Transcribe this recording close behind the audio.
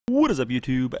What is up,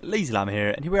 YouTube? LazeeLlama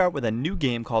here, and here we are with a new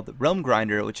game called the Realm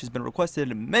Grinder, which has been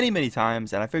requested many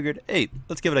times, and I figured, hey,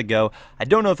 let's give it a go. I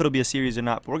don't know if it'll be a series or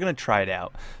not, but we're going to try it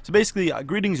out. So basically,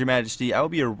 greetings, Your Majesty. I will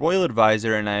be your royal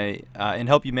advisor, and and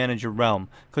help you manage your realm.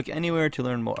 Click anywhere to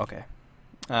learn more. Okay.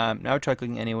 Now try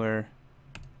clicking anywhere.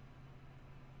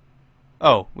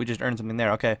 Oh, we just earned something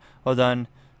there. Okay, well done.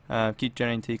 Keep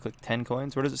generating until you click 10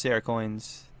 coins. Where does it say our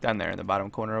coins? Down there in the bottom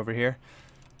corner over here.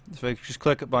 So we just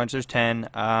click a bunch. There's 10.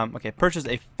 Okay, purchase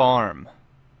a farm.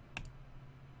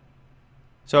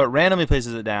 So it randomly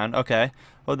places it down. Okay,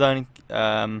 well done.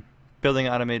 Building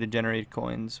automated generated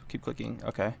coins. Keep clicking.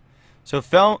 Okay. So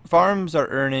farms are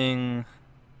earning.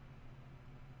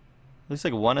 Looks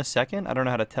like 1 a second. I don't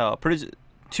know how to tell.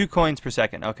 2 coins per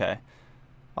second. Okay.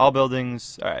 All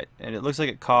buildings. All right, and it looks like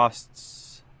it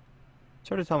costs. It's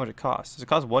hard to tell how much it costs. Does it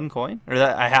cost 1 coin? Or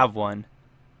that I have one.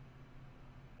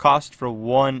 Cost for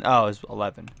 1. Oh, it's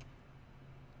 11.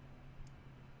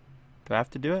 Do I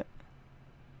have to do it?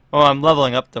 Oh, I'm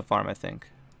leveling up the farm, I think.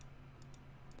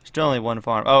 There's still only 1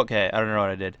 farm. Oh, okay, I don't know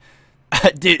what I did.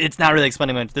 Dude, it's not really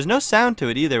explaining much. There's no sound to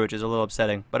it either, which is a little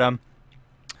upsetting. But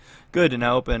good. And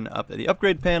now open up the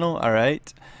upgrade panel. All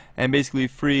right, and basically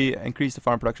free increase the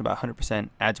farm production by 100%.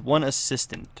 Adds 1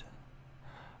 assistant.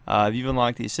 You've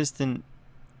unlocked the assistant.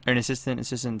 Or an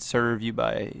assistant serve you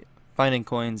by finding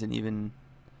coins and even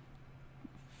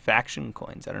faction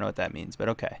coins. I don't know what that means, but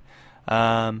okay.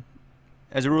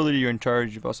 As a ruler, you're in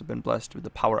charge. You've also been blessed with the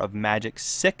power of magic.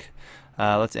 Sick.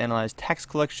 Let's analyze tax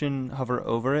collection. Hover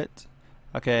over it.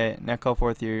 Okay, now call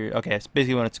forth your. Okay, so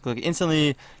basically when it's click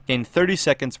instantly gain 30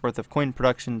 seconds worth of coin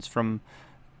productions from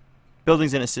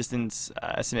buildings and assistants.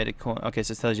 Estimated coin. Okay,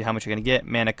 so it tells you how much you're gonna get.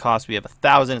 Mana cost. We have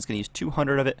 1,000. It's gonna use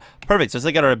 200 of it. Perfect. So it's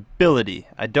like our ability.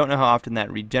 I don't know how often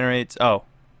that regenerates. Oh,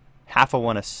 half a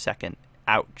 1 a second.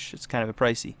 Ouch, it's kind of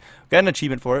pricey. We got an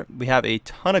achievement for it. We have a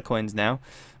ton of coins now.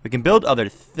 We can build other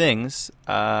things.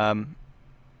 So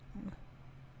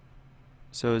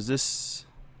is this...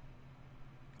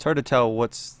 It's hard to tell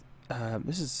what's...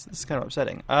 This is kind of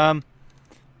upsetting.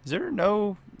 Is there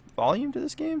no volume to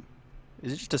this game?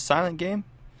 Is it just a silent game?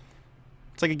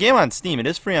 It's like a game on Steam. It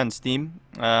is free on Steam.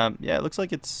 Yeah, it looks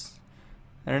like it's...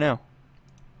 I don't know.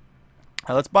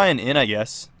 Let's buy an inn, I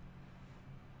guess.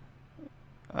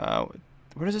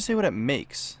 Where does it say what it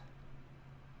makes?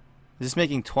 Is this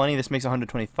making 20? This makes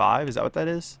 125? Is that what that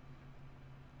is?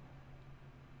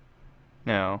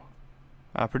 No.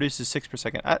 Produces 6 per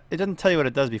second. It doesn't tell you what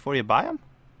it does before you buy them?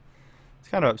 It's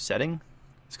kind of upsetting.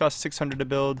 This costs 600 to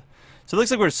build. So it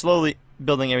looks like we're slowly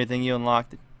building everything. You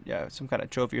unlocked, yeah, some kind of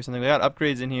trophy or something. We got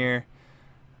upgrades in here.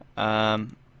 Oh,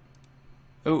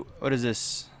 what is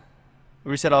this?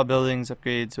 Reset all buildings,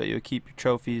 upgrades, but you'll keep your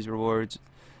trophies, rewards.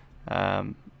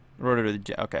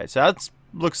 Okay, so that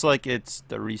looks like it's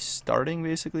the restarting,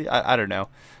 basically. I don't know.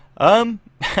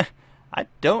 I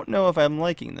don't know if I'm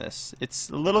liking this. It's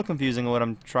a little confusing what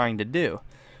I'm trying to do.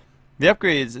 The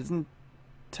upgrades doesn't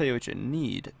tell you what you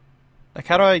need. Like,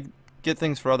 how do I get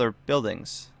things for other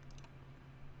buildings?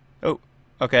 Oh,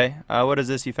 okay. What is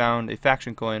this? You found a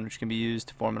faction coin, which can be used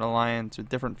to form an alliance with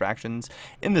different factions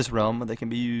in this realm. They can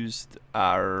be used.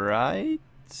 Alright.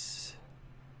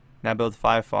 Now build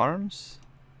 5 farms.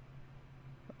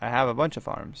 I have a bunch of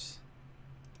farms.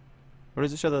 Where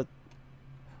does it show the...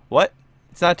 What?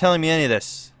 It's not telling me any of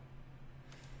this.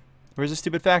 Where's the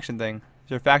stupid faction thing? Is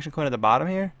there a faction coin at the bottom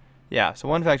here? Yeah, so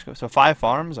 1 faction coin. So 5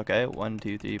 farms. Okay, 1,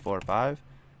 2, 3, 4, 5.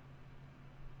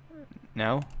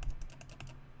 No.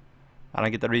 I don't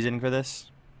get the reasoning for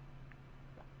this.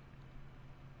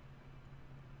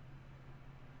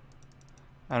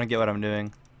 I don't get what I'm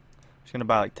doing. Gonna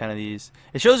buy like 10 of these.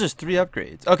 It shows us 3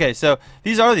 upgrades. Okay, so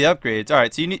these are the upgrades. All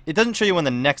right, so it doesn't show you when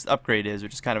the next upgrade is,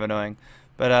 which is kind of annoying.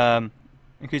 But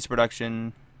increase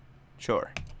production,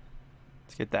 sure.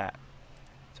 Let's get that.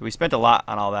 So we spent a lot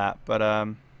on all that, but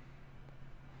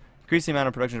increase the amount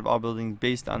of production of all buildings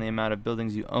based on the amount of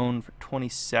buildings you own for 20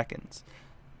 seconds.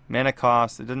 Mana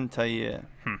cost. It doesn't tell you.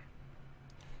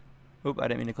 Oop, I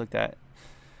didn't mean to click that.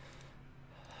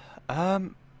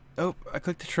 Oh, I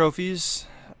clicked the trophies.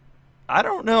 I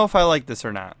don't know if I like this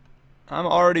or not. I'm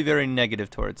already very negative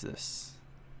towards this.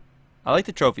 I like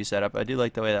the trophy setup. I do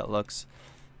like the way that looks.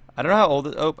 I don't know how old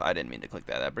it... Oh, I didn't mean to click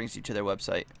that. That brings you to their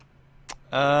website.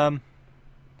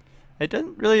 It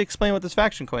doesn't really explain what this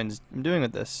faction coins I'm doing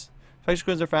with this. Faction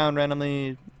coins are found randomly.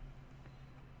 You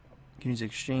can use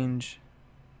exchange.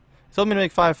 It told me to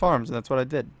make 5 farms, and that's what I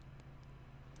did.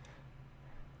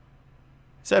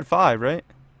 It said 5, right?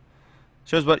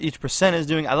 Shows what each percent is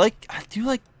doing. I do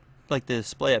like the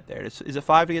display up there. Is it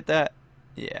 5 to get that?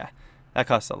 Yeah, that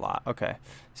costs a lot. Okay,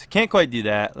 so can't quite do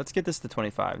that. Let's get this to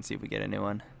 25 and see if we get a new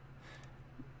one.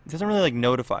 doesn't really like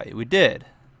notify you. We did.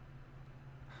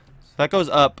 So that goes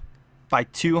up by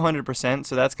 200%.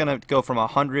 So that's gonna go from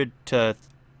 100 to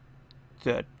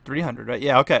 300, right?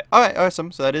 Yeah. Okay. All right.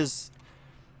 Awesome. So that is.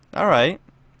 All right.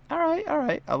 All right. All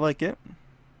right. I like it.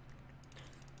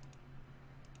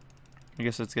 I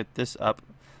guess let's get this up.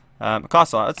 It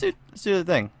costs a lot. Let's do the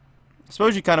thing. I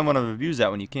suppose you kind of want to abuse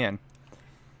that when you can.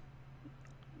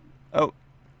 Oh,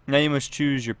 now you must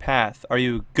choose your path. Are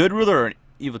you a good ruler or an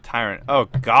evil tyrant? Oh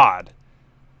God.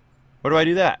 Where do I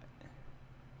do that?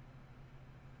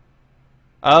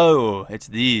 Oh, it's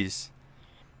these.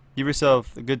 Give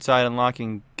yourself the good side,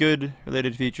 unlocking good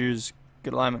related features,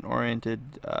 good alignment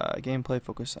oriented gameplay,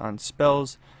 focus on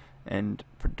spells and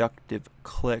productive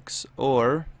clicks,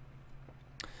 or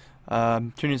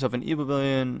turn yourself an evil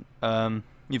villain,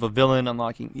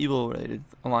 unlocking evil related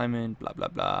alignment, blah blah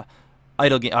blah.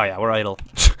 Idle game. Oh yeah, we're idle.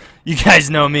 You guys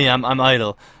know me. I'm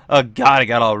idle. Oh God, I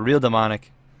got all real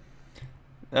demonic.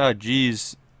 Oh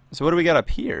jeez. So what do we got up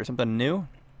here? Something new?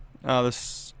 Oh,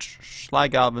 this Sly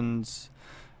Goblins.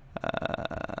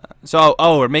 So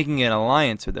we're making an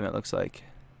alliance with them. It looks like,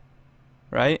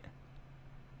 right?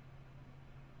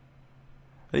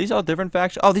 Are these all different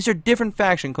factions? Oh, these are different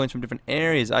faction coins from different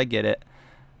areas. I get it.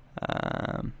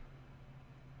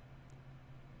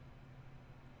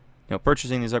 You know,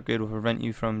 purchasing this upgrade will prevent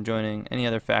you from joining any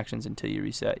other factions until you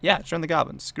reset. Yeah, join the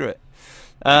goblins. Screw it.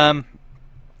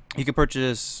 You can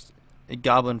purchase a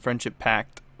goblin friendship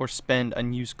pact or spend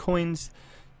unused coins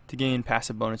to gain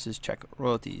passive bonuses. Check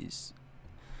royalties.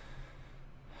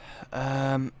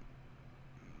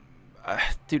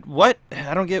 Dude, what?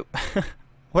 I don't get.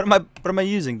 What am I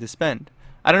using to spend?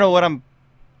 I don't know what I'm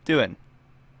doing.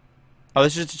 Oh,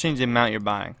 this is just to change the amount you're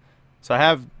buying. So I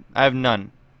have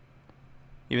none.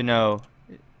 Even though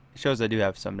it shows I do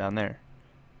have some down there.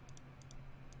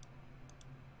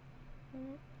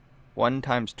 1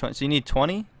 times 20. So you need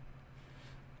 20?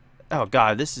 Oh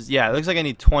God, this is, yeah, it looks like I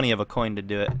need 20 of a coin to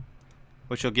do it.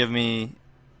 Which will give me,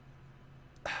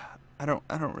 I don't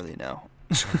really know.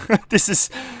 This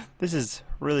is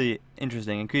really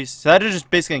interesting. So that is just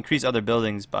basically increase other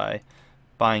buildings by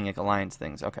buying like alliance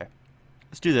things. Okay,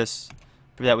 let's do this.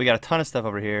 For that, we got a ton of stuff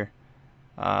over here.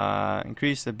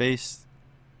 Increase the base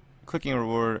clicking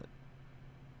reward.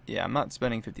 Yeah, I'm not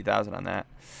spending 50,000 on that.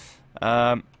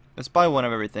 Let's buy one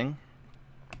of everything.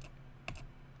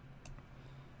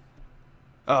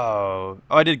 Oh,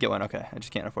 I did get one. Okay, I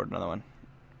just can't afford another one.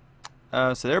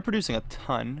 So they're producing a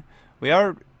ton.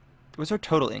 What's our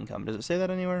total income? Does it say that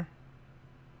anywhere?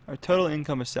 Our total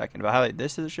income is second. If I highlight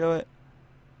this, does it show it?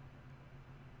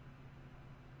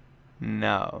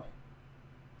 No.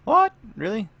 What?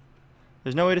 Really?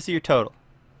 There's no way to see your total.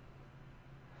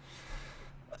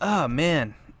 Oh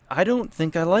man, I don't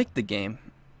think I like the game.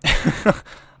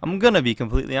 I'm gonna be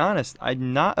completely honest.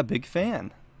 I'm not a big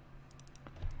fan.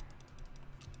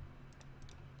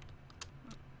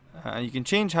 You can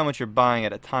change how much you're buying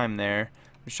at a time there.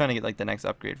 I'm just trying to get like the next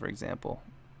upgrade, for example.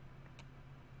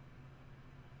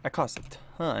 That costs a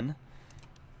ton.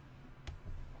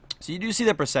 So you do see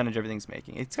the percentage everything's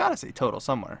making. It's gotta say total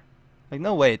somewhere. Like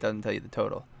no way it doesn't tell you the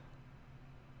total.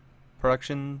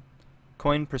 Production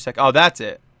coin per sec. Oh, that's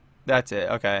it. That's it.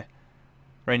 Okay.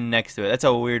 Right next to it. That's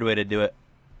a weird way to do it.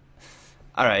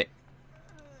 All right.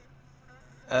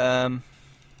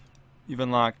 You've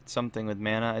unlocked something with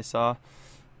mana, I saw.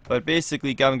 But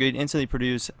basically, Goblin Grade instantly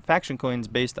produce faction coins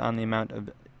based on the amount of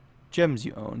gems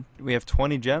you own. We have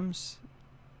 20 gems.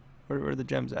 Where are the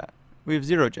gems at? We have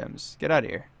 0 gems. Get out of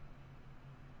here.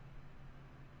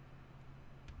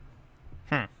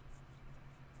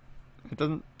 It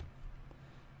doesn't.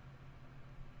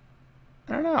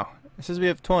 I don't know. It says we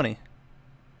have 20.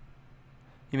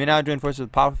 You may now join forces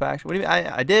with powerful faction. What do you mean?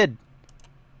 I did.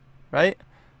 Right?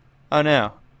 Oh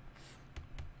no.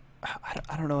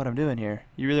 I don't know what I'm doing here.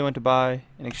 You really want to buy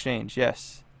in exchange?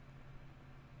 Yes.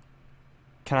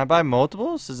 Can I buy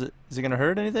multiples? Is it gonna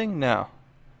hurt anything? No.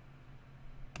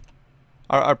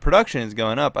 Our production is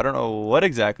going up. I don't know what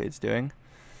exactly it's doing,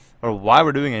 or why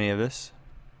we're doing any of this.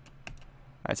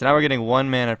 Alright, so now we're getting 1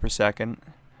 mana per second.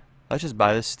 Let's just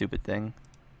buy this stupid thing.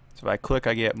 So if I click,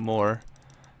 I get more,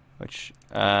 which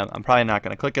I'm probably not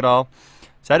gonna click at all.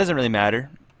 So that doesn't really matter.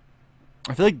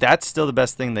 I feel like that's still the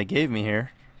best thing they gave me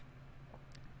here.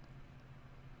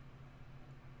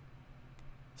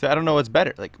 So I don't know what's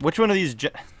better. Like, which one of these,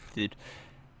 dude?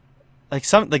 Like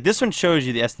this one shows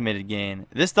you the estimated gain.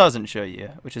 This doesn't show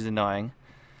you, which is annoying.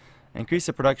 Increase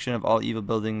the production of all evil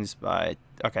buildings by.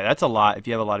 Okay, that's a lot. If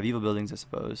you have a lot of evil buildings, I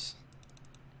suppose.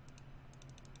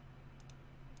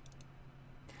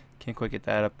 Can't quite get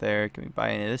that up there. Can we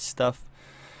buy any of this stuff?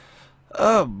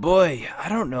 Oh boy, I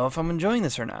don't know if I'm enjoying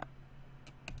this or not.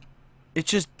 It's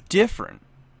just different,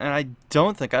 and I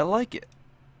don't think I like it.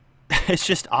 It's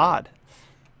just odd.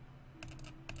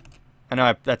 I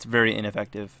know that's very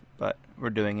ineffective, but we're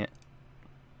doing it.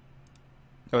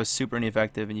 That was super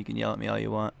ineffective, and you can yell at me all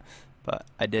you want, but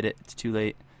I did it. It's too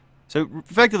late. So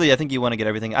effectively, I think you want to get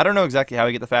everything. I don't know exactly how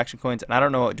we get the faction coins, and I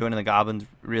don't know what joining the goblins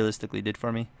realistically did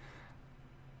for me.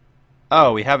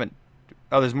 Oh, we haven't.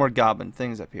 Oh, there's more goblin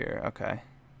things up here. Okay.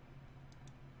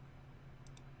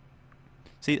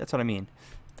 See, that's what I mean.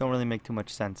 Don't really make too much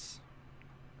sense.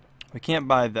 We can't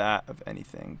buy that of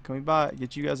anything. Can we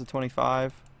get you guys a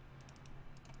 25?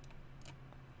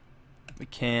 We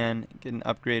can get an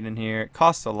upgrade in here. It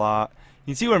costs a lot.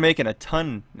 You can see we're making a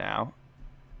ton now.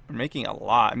 We're making a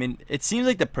lot. I mean, it seems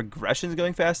like the progression's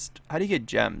going fast. How do you get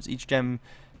gems? Each gem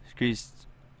increased.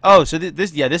 Oh, so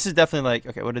this is definitely like,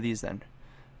 okay, what are these then?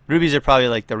 Rubies are probably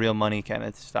like the real money kind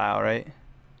of style, right?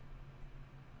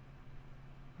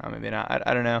 Oh, maybe not.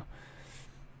 I don't know.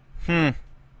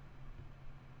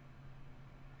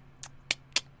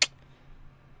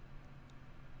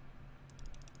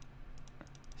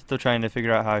 Still trying to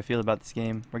figure out how I feel about this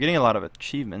game. We're getting a lot of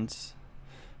achievements.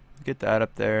 Get that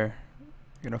up there.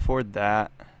 We're gonna afford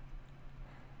that. I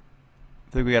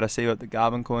think we gotta save up the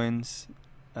goblin coins.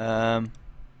 Crap,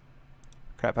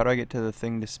 how do I get to the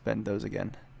thing to spend those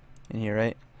again? In here,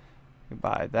 right? We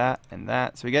buy that and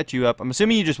that. So we got you up. I'm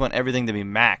assuming you just want everything to be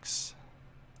max.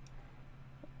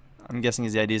 I'm guessing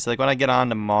is the idea. So like when I get on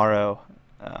tomorrow,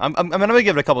 I'm gonna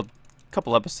give it a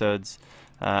couple episodes.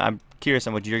 I'm curious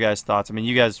on what your guys' thoughts. I mean,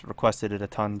 you guys requested it a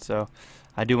ton, so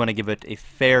I do want to give it a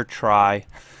fair try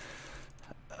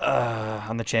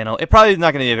on the channel. It probably is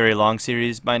not going to be a very long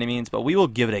series by any means, but we will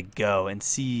give it a go and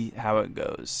see how it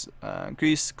goes.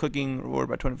 Increase clicking reward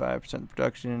by 25%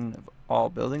 production of all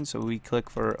buildings. So we click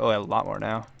for a lot more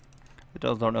now. I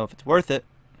don't know if it's worth it.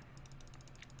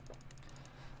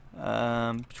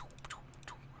 Can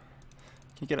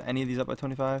you get any of these up by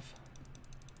 25?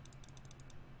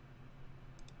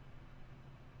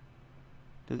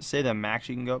 Does it say the max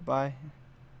you can go up by?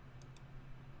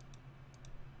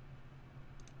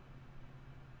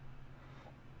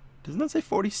 Doesn't that say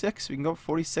 46? We can go up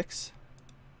 46?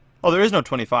 Oh, there is no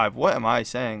 25. What am I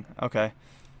saying? Okay.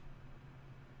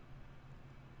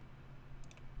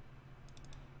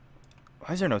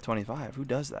 Why is there no 25? Who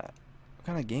does that? What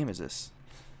kind of game is this?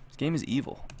 This game is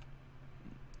evil.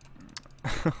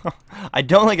 I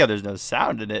don't like how there's no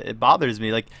sound in it. It bothers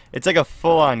me. Like, it's like a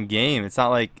full-on game. It's not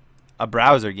like a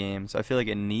browser game, so I feel like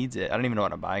it needs it. I don't even know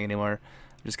what I'm buying anymore.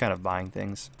 I'm just kind of buying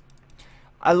things.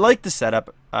 I like the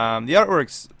setup. The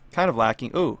artwork's kind of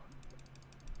lacking. Ooh.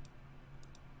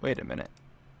 Wait a minute.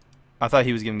 I thought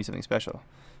he was giving me something special.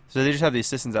 So they just have the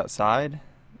assistants outside?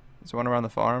 Is there one around the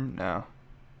farm? No.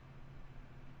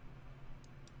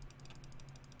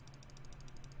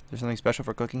 Is there something special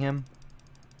for cooking him?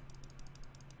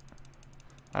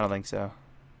 I don't think so.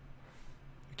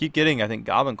 We keep getting, I think,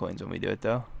 goblin coins when we do it,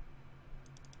 though.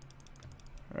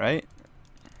 Right?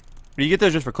 Or you get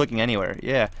those just for clicking anywhere.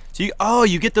 Yeah. So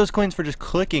you get those coins for just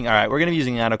clicking. All right, we're gonna be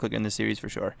using auto clicker in this series for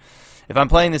sure. If I'm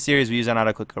playing this series, we use an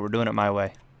auto clicker. We're doing it my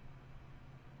way.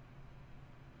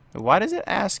 Why does it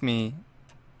ask me?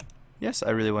 Yes, I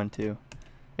really want to.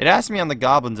 It asks me on the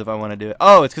goblins if I want to do it.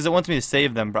 Oh, it's because it wants me to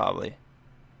save them probably.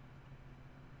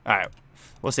 All right,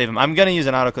 we'll save them. I'm gonna use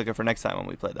an auto clicker for next time when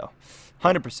we play though.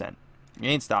 100%. You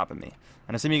ain't stopping me.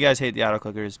 And I assume you guys hate the auto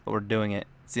clickers, but we're doing it.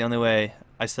 It's the only way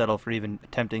I settle for even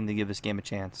attempting to give this game a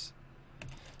chance.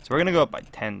 So we're gonna go up by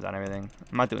 10s on everything.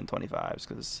 I'm not doing 25s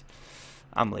because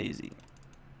I'm lazy.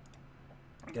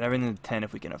 Get everything to 10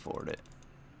 if we can afford it.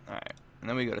 Alright, and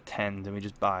then we go to 10s and we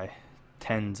just buy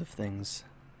 10s of things.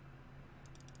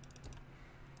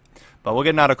 But we'll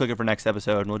get an auto clicker for next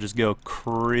episode and we'll just go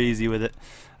crazy with it.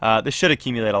 This should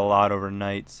accumulate a lot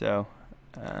overnight, so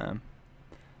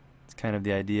it's kind of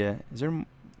the idea. Is there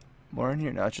more in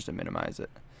here? No, it's just to minimize it.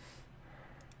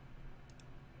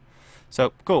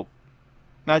 So, cool.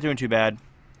 Not doing too bad.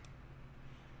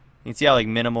 You can see how like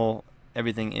minimal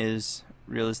everything is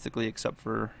realistically, except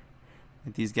for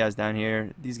like, these guys down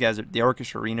here. These guys, the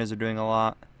orcish arenas are doing a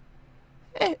lot.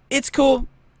 It's cool.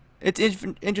 It's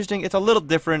interesting. It's a little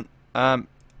different.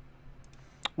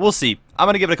 We'll see. I'm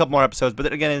going to give it a couple more episodes,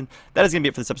 but again, that is going to be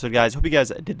it for this episode, guys. Hope you guys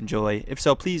did enjoy. If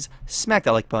so, please smack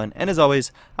that like button. And as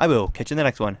always, I will catch you in the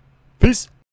next one. Peace.